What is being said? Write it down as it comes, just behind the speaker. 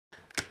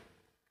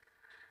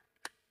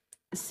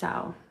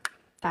So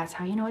that's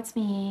how you know it's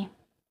me.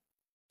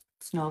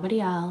 It's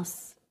nobody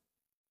else.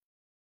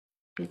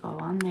 You go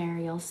on there,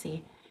 you'll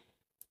see.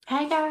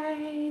 Hey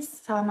guys,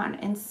 so I'm on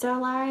Insta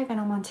Live and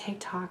I'm on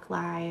TikTok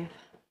Live.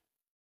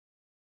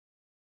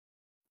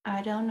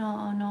 I don't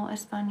know, no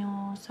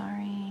Espanol,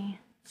 sorry.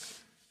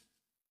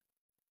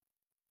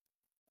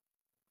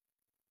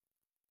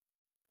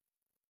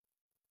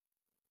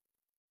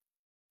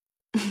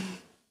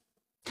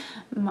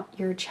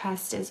 Your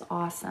chest is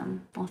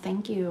awesome. Well,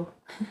 thank you.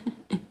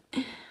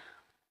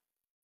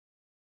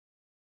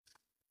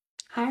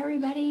 Hi,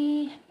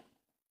 everybody.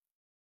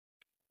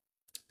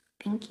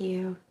 Thank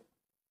you.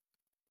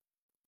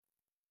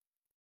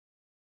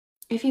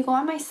 If you go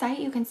on my site,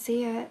 you can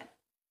see it.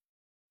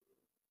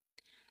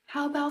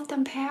 How about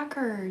them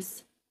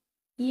Packers?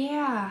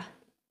 Yeah.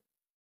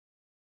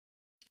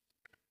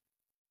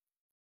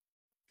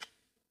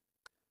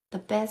 The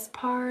best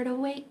part of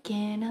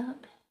waking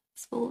up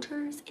is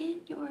Folgers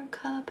in your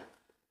cup.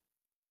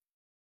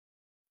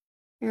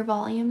 Your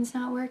volume's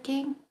not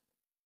working?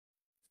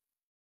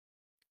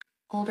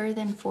 Older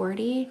than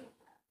 40?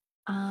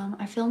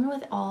 I filmed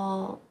with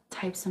all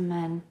types of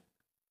men.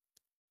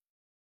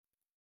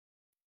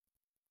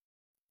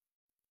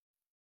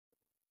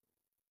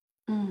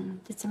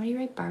 Did somebody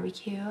write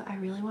barbecue? I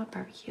really want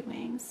barbecue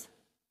wings.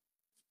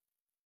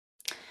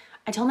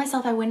 I told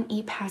myself I wouldn't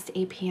eat past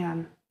 8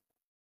 p.m.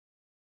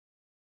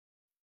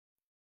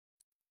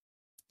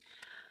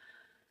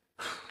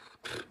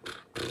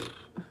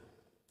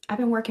 I've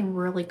been working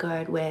really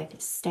good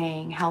with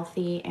staying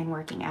healthy and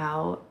working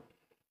out.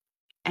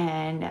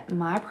 And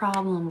my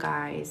problem,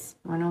 guys,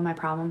 wanna know my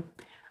problem?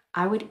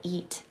 I would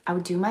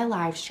do my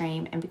live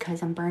stream, and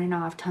because I'm burning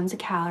off tons of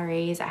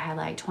calories, I had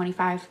like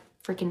 25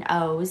 freaking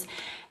O's,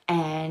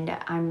 and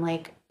I'm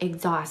like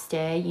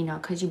exhausted, you know,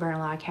 because you burn a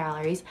lot of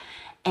calories,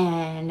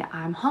 and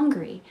I'm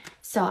hungry.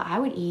 So I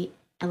would eat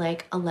at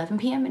like 11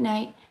 p.m. at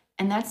night,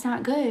 and that's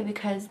not good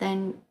because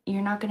then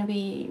you're not gonna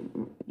be,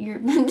 you're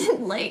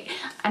like,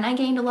 and I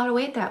gained a lot of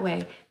weight that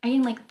way. I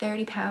gained like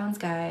 30 pounds,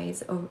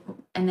 guys,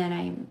 and then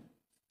I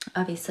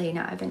obviously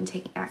now I've been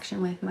taking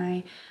action with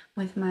my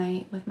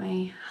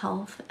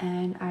health,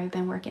 and I've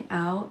been working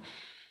out.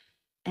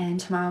 And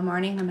tomorrow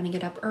morning I'm gonna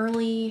get up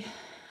early.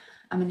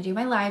 I'm gonna do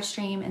my live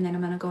stream, and then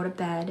I'm gonna go to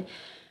bed.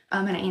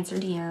 I'm gonna answer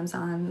DMs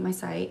on my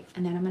site,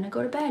 and then I'm gonna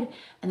go to bed,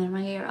 and then I'm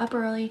gonna get up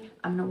early.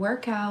 I'm gonna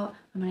work out.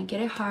 I'm gonna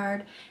get it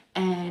hard,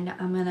 and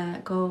I'm gonna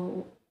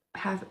go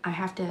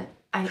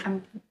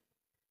I'm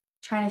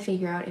trying to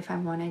figure out if I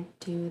want to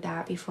do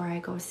that before I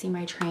go see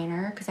my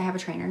trainer, because I have a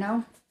trainer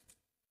now.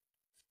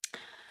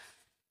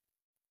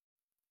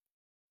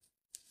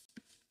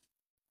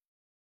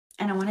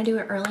 And I want to do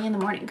it early in the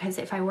morning, because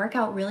if I work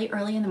out really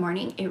early in the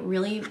morning, it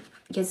really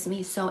gets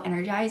me so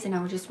energized, and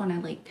I would just want to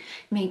like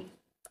make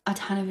a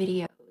ton of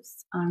videos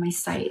on my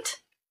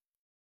site.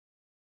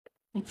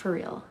 Like for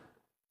real.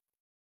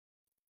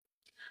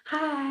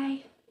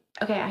 Hi.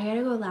 Okay, I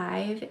gotta go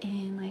live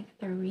in like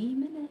 3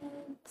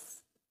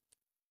 minutes.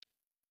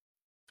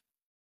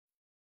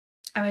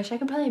 I wish I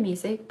could play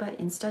music, but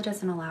Insta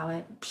doesn't allow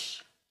it.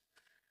 Psh.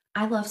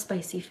 I love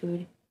spicy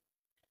food.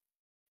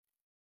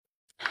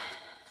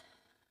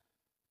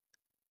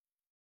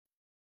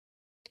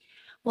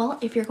 Well,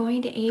 if you're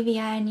going to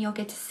AVN, you'll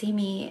get to see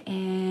me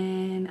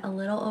in a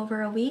little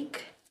over a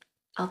week.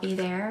 I'll be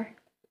there.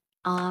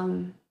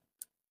 I'll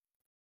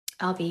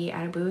be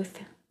at a booth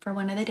for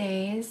one of the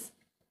days.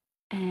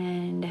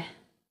 And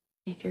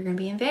if you're going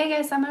to be in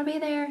Vegas, I'm going to be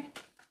there.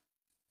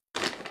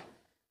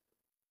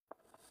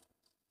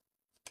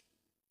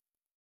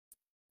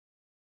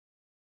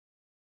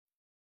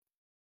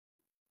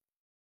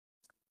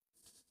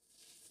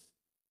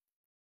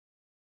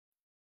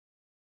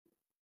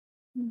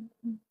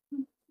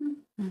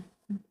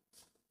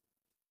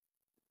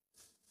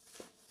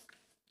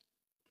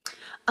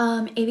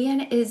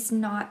 AVN is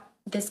not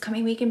this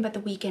coming weekend, but the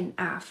weekend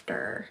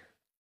after.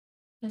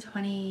 The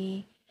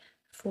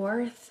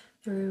 24th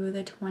through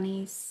the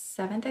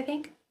 27th, I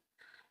think.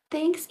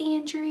 Thanks,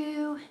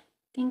 Andrew.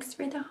 Thanks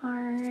for the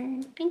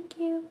heart. Thank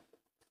you.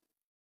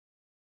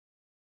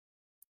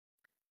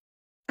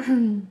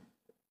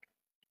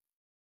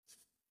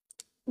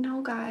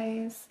 No,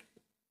 guys.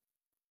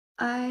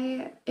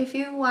 If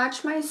you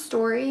watch my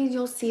stories,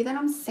 you'll see that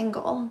I'm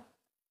single.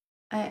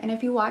 And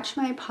if you watch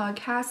my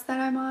podcast that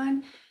I'm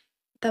on,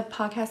 the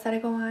podcast that I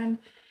go on,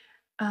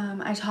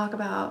 I talk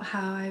about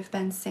how I've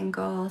been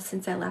single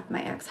since I left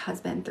my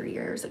ex-husband 3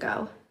 years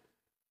ago.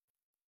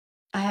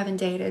 I haven't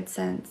dated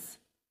since.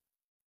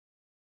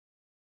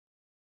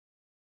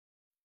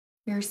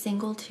 You're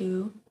single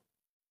too?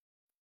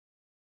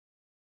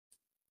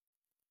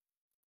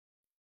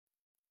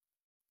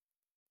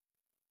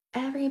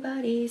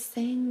 Everybody's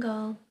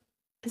single.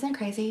 Isn't it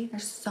crazy?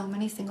 There's so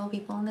many single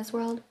people in this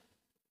world.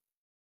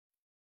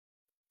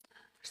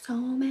 So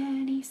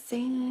many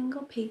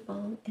single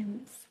people in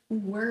this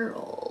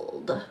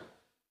world.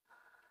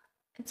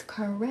 It's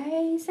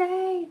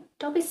crazy.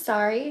 Don't be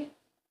sorry.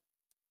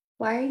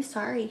 Why are you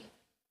sorry?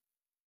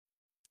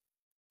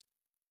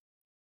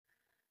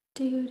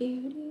 Do,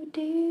 do,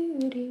 do,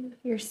 do, do.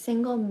 You're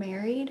single,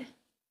 married?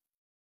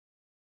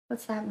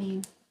 What's that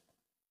mean?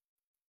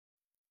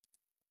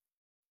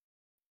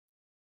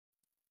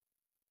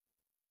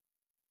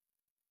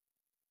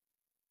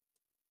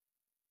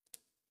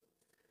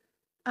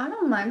 I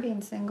don't mind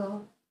being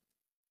single.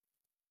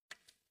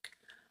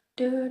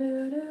 Do,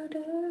 do, do,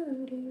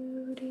 do,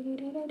 do, do,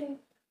 do, do, do.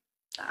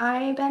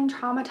 I've been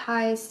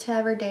traumatized to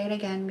ever date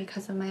again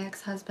because of my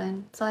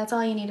ex-husband. So that's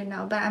all you need to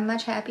know. But I'm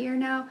much happier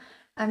now.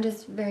 I'm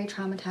just very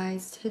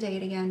traumatized to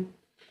date again.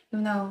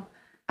 Even though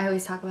I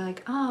always talk about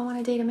like, oh, I want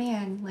to date a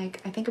man.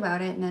 Like I think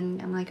about it and then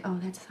I'm like, oh,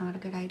 that's not a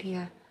good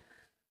idea.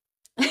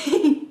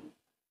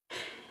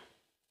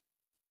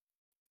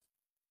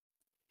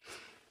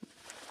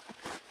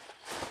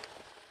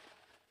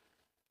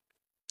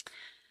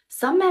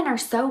 Some men are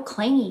so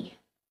clingy.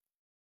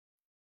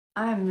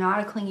 I'm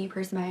not a clingy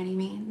person by any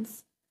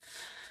means.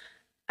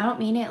 I don't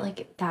mean it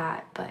like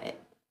that,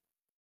 but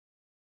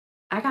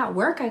I got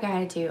work I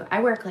gotta do.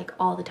 I work like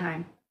all the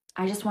time.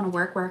 I just want to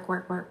work, work,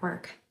 work, work,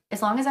 work.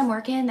 As long as I'm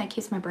working, that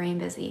keeps my brain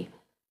busy.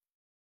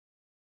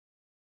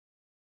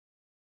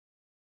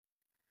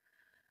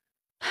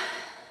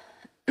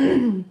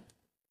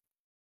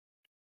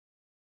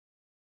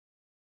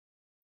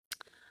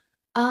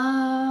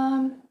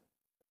 um,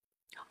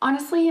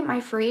 Honestly,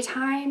 my free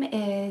time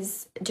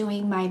is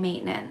doing my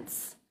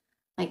maintenance,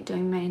 like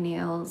doing my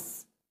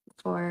nails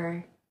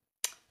for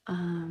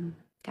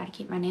gotta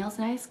keep my nails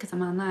nice because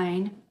I'm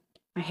online.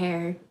 My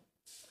hair,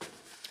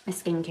 my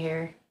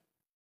skincare.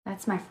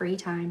 That's my free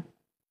time.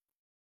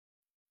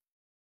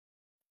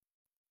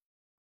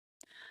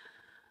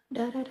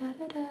 Da, da, da,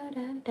 da,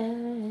 da,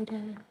 da, da.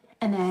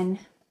 And then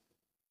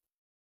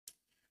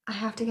I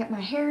have to get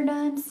my hair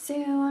done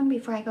soon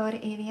before I go to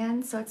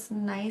AVN so it's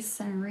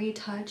nice and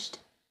retouched.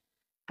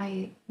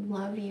 I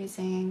love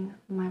using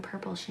my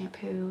purple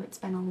shampoo. It's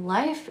been a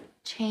life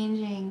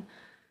changing.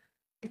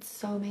 It's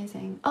so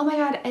amazing. Oh my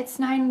God, it's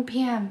 9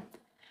 p.m.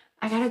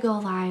 I gotta go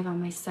live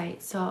on my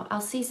site, so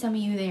I'll see some of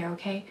you there,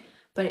 okay?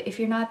 But if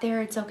you're not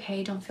there, it's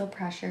okay. Don't feel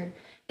pressured.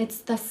 It's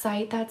the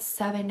site that's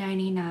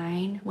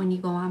 $7.99 when you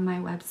go on my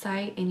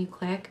website and you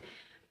click.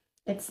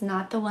 It's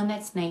not the one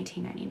that's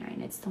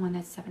 $19.99. It's the one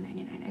that's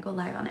 $7.99. I go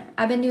live on there.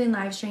 I've been doing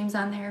live streams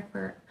on there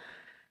for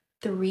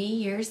 3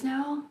 years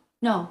now.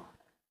 No,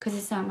 because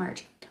it's not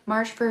March.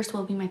 March 1st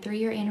will be my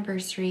 3-year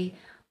anniversary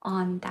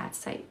on that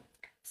site.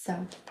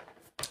 So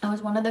I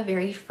was one of the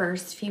very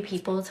first few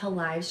people to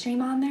live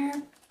stream on there,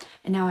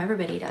 and now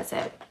everybody does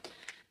it.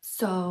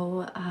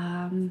 So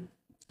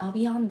I'll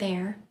be on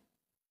there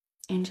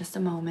in just a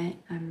moment.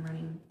 I'm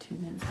running 2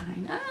 minutes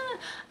behind.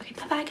 Okay,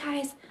 bye-bye,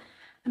 guys.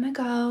 I'm gonna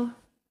go.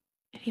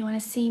 If you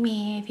want to see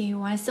me, if you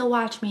want to still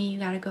watch me, you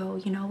gotta go,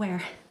 you know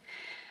where.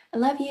 I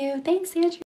love you. Thanks, Andrew.